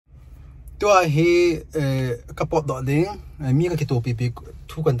tua hi kapot do ding mi ka kitu pi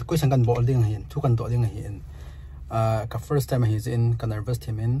thu kan question kan bol ding hin thu kan do ding hin ka first time he's in ka nervous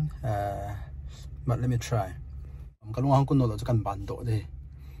him in but let me try ka lu hang kun no lo kan ban do de.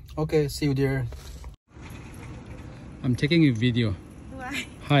 Okay, see you dear. I'm taking a video. Why?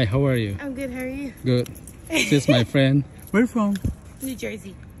 Hi, how are you? I'm good, how are you? Good. This is my friend. Where from? New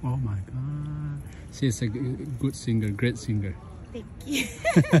Jersey. Oh my god. She's a good singer, great singer. Thank you.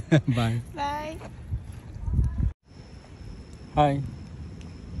 Bye. Bye. Hi.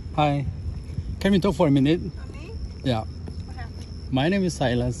 Hi. Can we talk for a minute? Okay. Yeah. What happened? My name is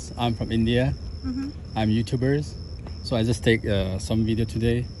Silas. I'm from India. I'm YouTubers. So I just take some video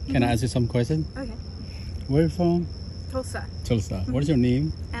today. Can I ask you some question? Okay. Where you from? Tulsa. Tulsa. What is your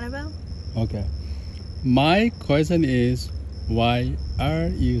name? Annabelle? Okay. My question is, why are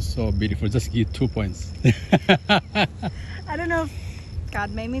you so beautiful? Just give 2 points. I don't know if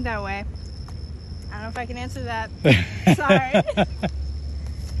God made me that way. I don't know if I can answer that. Sorry.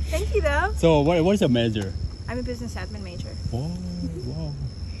 Thank you though. So what is your major? I'm a business admin major. Oh, wow.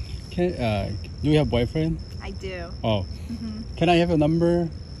 Can do you have boyfriend? I do. Oh. Can I have a number?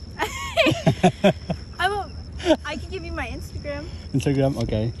 I can give you my Instagram. Instagram,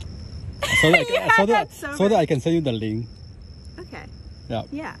 okay. So that I can send you the link. Okay. Yeah.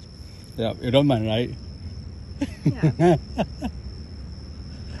 Yeah. Yeah. You don't mind, right? Yeah.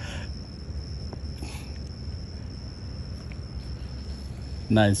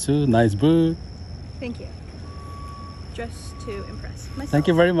 Nice shoe, nice boot. Thank you. Just to impress myself. Thank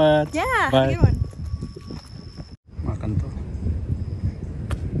you very much. Yeah. Bye. Have a good one. Makan to.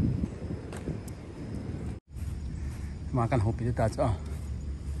 Makan hopi itu aja.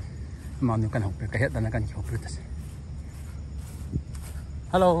 Mau makan hopi, kayak dan makan hopi itu.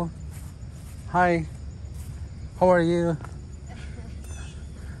 Hello. Hi. How are you?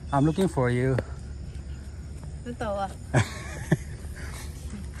 I'm looking for you.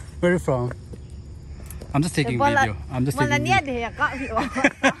 Where are you from? I'm just taking video. I'm just taking video.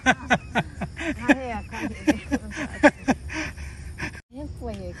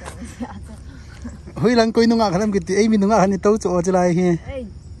 Hui lang koy nunga kalam kiti ay minunga kan ito so jalai hi.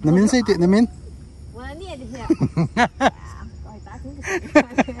 Namin say ti namin.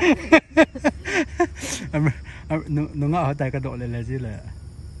 Nunga ho tay ka do le sila.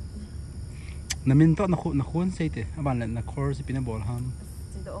 Namin to nakun say ti aban la na course pinabol ham.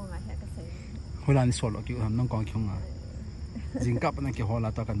 Hola ni solo ki ham nong kong kyong nga. Jingkap na ki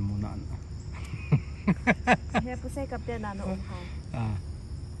hola ta kan muna. He pusay kap dia na no ham. À,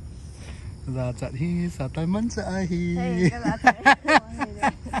 ra chặt hi sa tai man sa hi.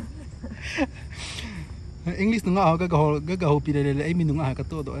 English nunga ho ga ho pi le ai min nunga ka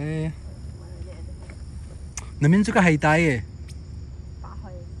to do e. Namin chu ka hai tai e.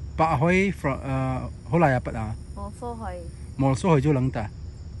 Pa hoi from ho lai apa da? Mol so hoi ju lang ta.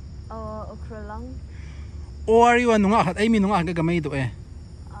 Okra lang. O ari wa nunga hat ai min nunga ga mai do e.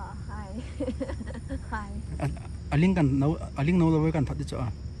 Hi. Hi. Aling no lo kan phat di cha.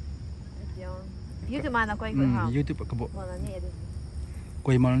 YouTube mana koi koi ha. YouTube ka bo. Mana ni ade.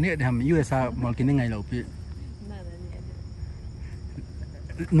 Koi mal ni de ham USA mal kin ngai lo pi. Mana ni ade.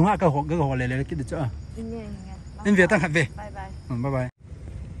 Nunga ka ho ga ho le ki di cha. In Việt Nam về. Bye bye. Bye bye.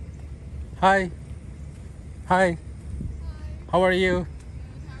 Hi. Hi. How are you?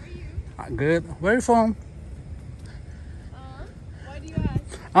 How are you? Good. Where are you from? Why do you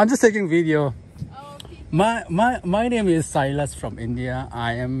ask? I'm just taking video. Oh, okay. My name is Silas from India.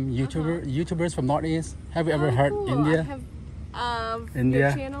 I am YouTubers from Northeast. Have you ever heard Cool. India? I have India?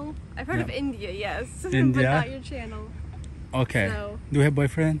 your channel. I've heard of India, yes. India? But not your channel. Okay. So- Do you have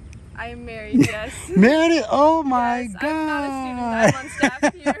boyfriend? I am married, yes. Married? Oh my Yes, god. I'm not a student. I'm on staff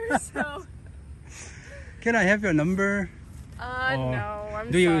here, so. Can I have your number? Or No, I'm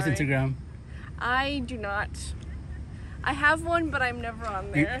do you use sorry. Instagram? I do not. I have one, but I'm never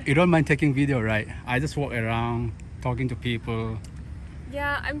on You, there. you don't mind taking video, right? I just walk around talking to people.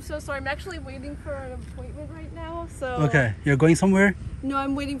 Yeah, I'm so sorry. I'm actually waiting for an appointment right now, so. Okay, you're going somewhere? No,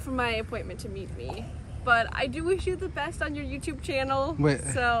 I'm waiting for my appointment to meet me. But I do wish you the best on your YouTube channel. Wait,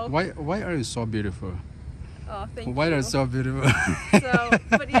 So. why are you so beautiful? Oh, thank you. Why are you so beautiful? So,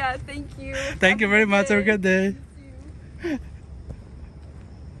 but yeah, thank you. Thank you very much. Have a good day.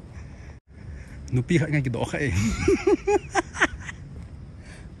 Nupi ka ngay kido ka eh.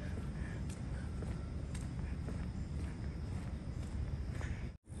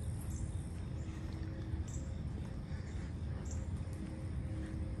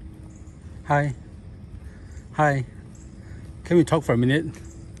 Hi. Hi. Can we talk for a minute?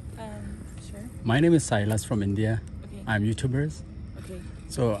 Sure. My name is Silas from India. Okay. I'm YouTubers. Okay.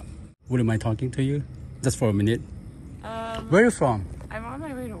 So Would you mind talking to you? Just for a minute. Um, Where are you from? I'm on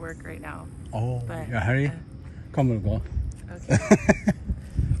my way to work right now. Oh, But, yeah, hurry. Come, we'll go. Okay.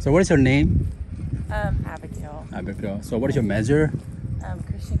 So what is your name? Abigail. Abigail. So what is your major?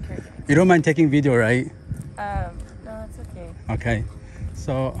 Christian Kirk. You don't mind taking video, right? No, that's okay. Okay.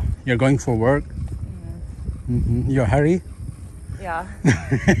 So you're going for work? You're hurry? Yeah.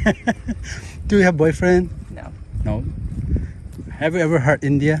 Do you have boyfriend? No. No. Have you ever heard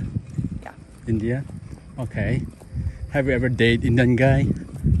India? Yeah. India? Okay. Have you ever dated Indian guy?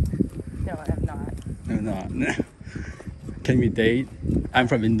 No, I have not. No. Can we date? I'm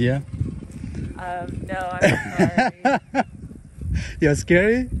from India. No, I'm sorry. You're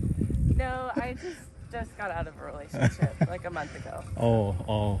scary? No, I just got out of a relationship like a month ago.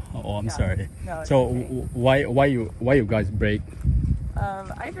 Oh, I'm Yeah. sorry. No, it's So okay. why you guys break?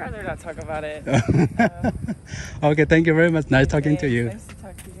 I'd rather not talk about it. Okay, thank you very much. Nice talking to Okay, you. Nice to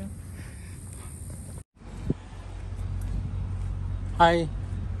talk to you. Hi.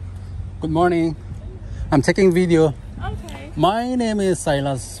 Good morning. I'm taking video. Okay. My name is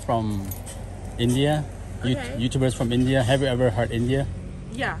Silas from India. Okay. YouTubers from India. Have you ever heard India?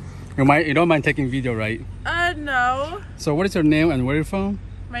 Yeah. You don't mind taking video, right? No. So what is your name and where are you from?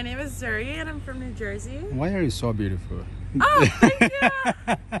 My name is Zuri and I'm from New Jersey. Why are you so beautiful? Oh, thank you.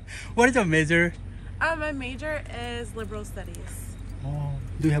 What is your major? My major is liberal studies. Oh,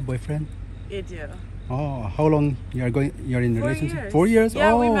 do you have boyfriend? I do. Oh, how long you're in 4 relationship? years. 4 years?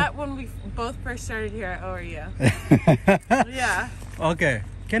 Yeah, oh. we met when we both first started here at ORU. Yeah. Okay.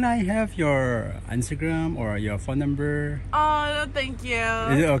 Can I have your Instagram or your phone number? Oh, no, thank you.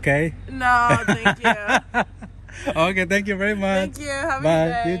 Is it okay? No, thank you. Okay, thank you very much. Thank you. Have a Bye.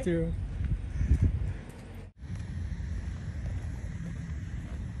 good day. You too.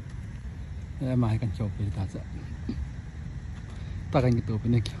 Em ai kan chụp thì ta sẽ ta kan gitu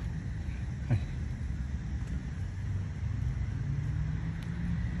bên kia.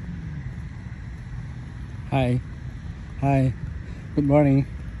 Hi. Good morning.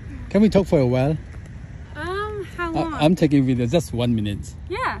 Can we talk for a while? How long? I'm taking video, just 1 minute.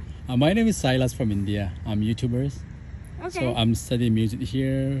 Yeah. My name is Silas from India. I'm YouTubers. Okay. So I'm studying music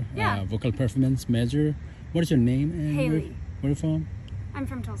here. Yeah. Vocal performance major. What is your name? And Haley. Where are you from? I'm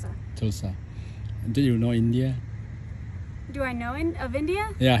from Tulsa. Tulsa. Do you know India? Do I know of India?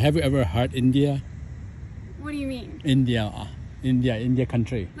 Yeah. Have you ever heard India? What do you mean? India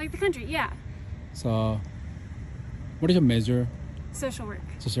country. Like the country? Yeah. So, what is your major? Social work.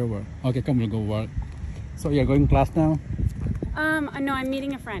 Social work. Okay, come, we'll go work. So you're going class now? No, I'm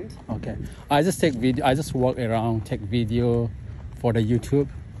meeting a friend. Okay. I just take video. I just walk around, take video for the YouTube.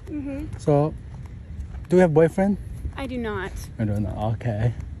 So, do you have boyfriend? I do not. I don't know.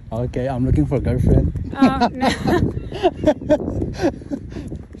 Okay. I'm looking for a girlfriend. Oh, no.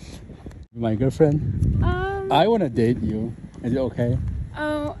 My girlfriend. I wanna date you. Is it okay?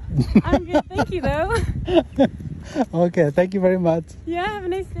 Oh, I'm good. Thank you, though. Okay. Thank you very much. Yeah, have a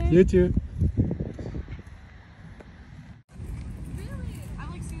nice day. You too. Really? I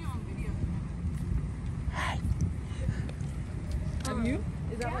like seeing it on video. Have you?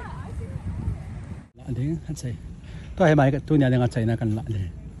 Is that like... Lạ đấy, hát say. Tôi hay mày tôi nhà đang hát say na kan lạ đấy.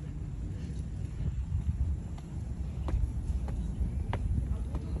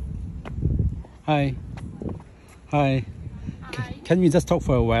 Hi. Can we just talk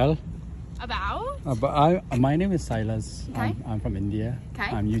for a while? About? My name is Silas. Okay. I'm from India.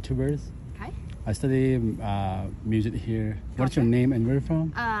 Okay. I'm YouTubers. Okay. I study music here. What's your Gotcha. name and where are you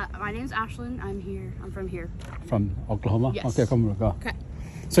from? My name's Ashlyn. I'm from here. From Oklahoma? Yes. Okay, come go. Okay.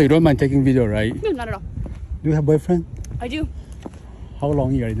 So you don't mind taking video, right? No, not at all. Do you have boyfriend? I do. How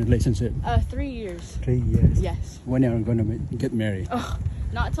long you are in a relationship? 3 years. 3 years. Yes. When are you gonna get married? Oh,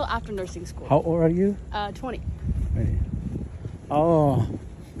 not until after nursing school. How old are you? 20. Ready. Oh,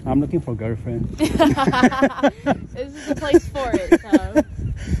 I'm looking for a girlfriend. This is the place for it, so.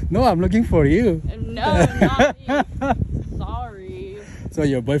 No, I'm looking for you. No, not me. Sorry. So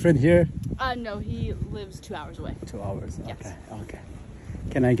your boyfriend here? No, he lives 2 hours away. 2 hours. Yes. Okay.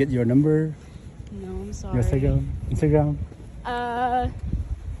 Can I get your number? No, I'm sorry. Your Instagram? I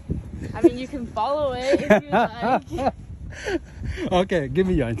mean, you can follow it if you like. Okay, give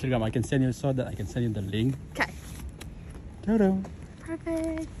me your Instagram. I can send you so that I can send you the link. Okay. Ta-da.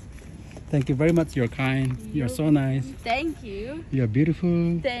 Perfect. Thank you very much. You're kind. You're so nice. Thank you. You're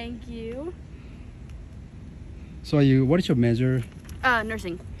beautiful. Thank you. So what is your major?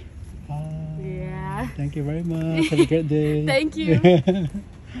 Nursing. Ah, Yeah. Thank you very much. Have a great day. Thank you.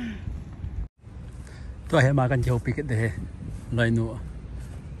 Tôi hay mà cần chụp cái đề lời nụ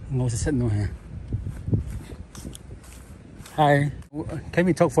ngô sẽ nu ha. Hi. Can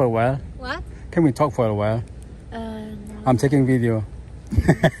we talk for a while? What? Can we talk for a while? No. I'm taking video.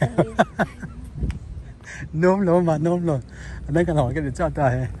 Nôm luôn mà nôm luôn. Anh đang cần hỏi cái gì cho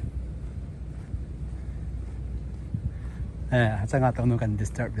ta. Chắc là tao nó cần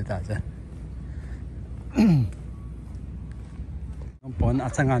disturb được ta chứ. Nông bọn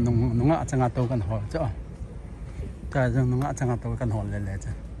chắc là nông chắc là tao cần hỏi chứ. Chắc là nông chắc là tao cần hỏi lại chứ.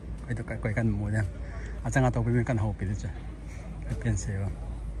 Quay cần mua nha. Chắc là tao phải cần hỏi bị chứ. Cái tiền xe rồi.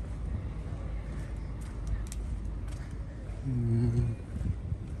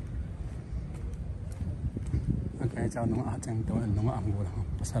 Okay, chào nông chẳng tôi nông mua đâu.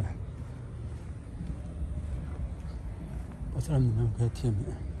 Pasal. Pasal nông cái thêm.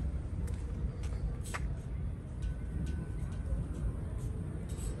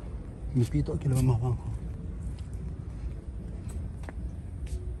 Ni pito kilo mahal.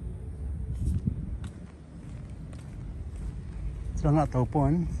 Sangat tahu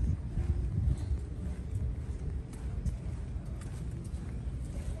pun.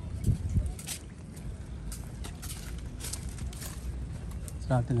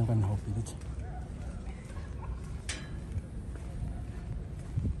 Sangat tindakan hobi itu.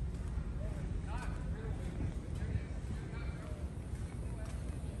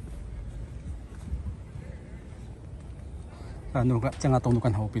 누가 장아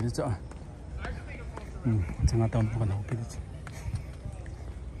동동간 하고 빌죠. 장아 동동간 하고 빌죠.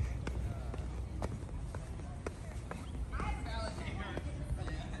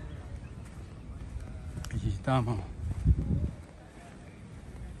 비다마.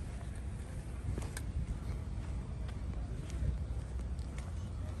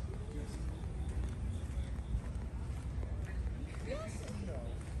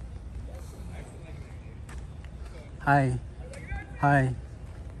 Hi. Hi.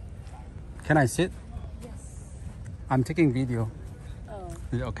 Can I sit? Yes. I'm taking video. Oh.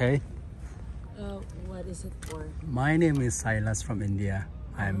 Is it okay? What is it for? My name is Silas from India.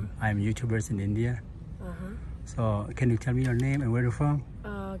 I'm YouTubers in India. So can you tell me your name and where you're from?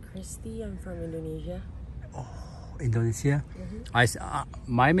 Christy. I'm from Indonesia. Indonesia.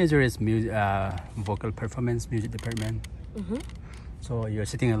 My major is vocal performance, music department. So you're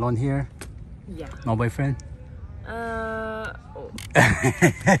sitting alone here? Yeah. No boyfriend?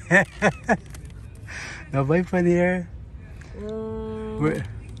 No boyfriend here?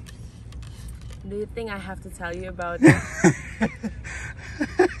 Do you think I have to tell you about it?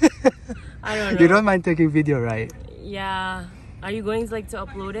 I don't know. You don't mind taking video, right? Yeah. Are you going to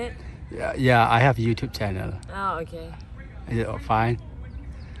upload it? Yeah, I have a YouTube channel. Oh, okay. Is it fine?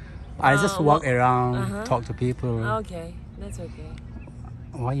 I just walk around, talk to people. Okay, that's okay.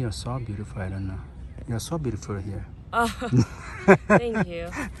 Why you're so beautiful? I don't know. You're so beautiful here. Oh, thank you.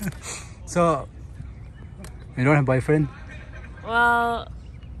 So, you don't have a boyfriend? Well,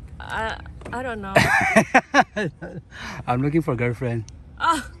 I don't know. I'm looking for a girlfriend.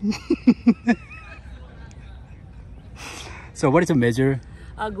 Oh. So what is your major?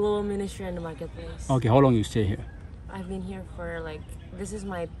 Global Ministry in the Marketplace. Okay, how long you stay here? I've been here for this is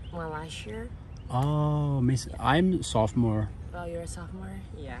my last year. Oh, Miss, I'm sophomore. Oh, you're a sophomore?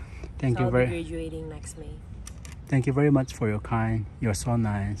 Yeah. Thank so you I'll very. be graduating next May. Thank you very much for your kind. You're so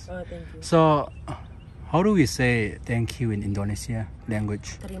nice. Oh, thank you. So, how do we say thank you in Indonesia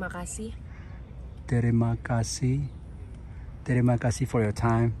language? Terima kasih. Terima kasih. Terima kasih for your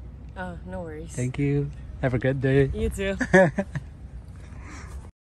time. Oh, no worries. Thank you. Have a good day. You too.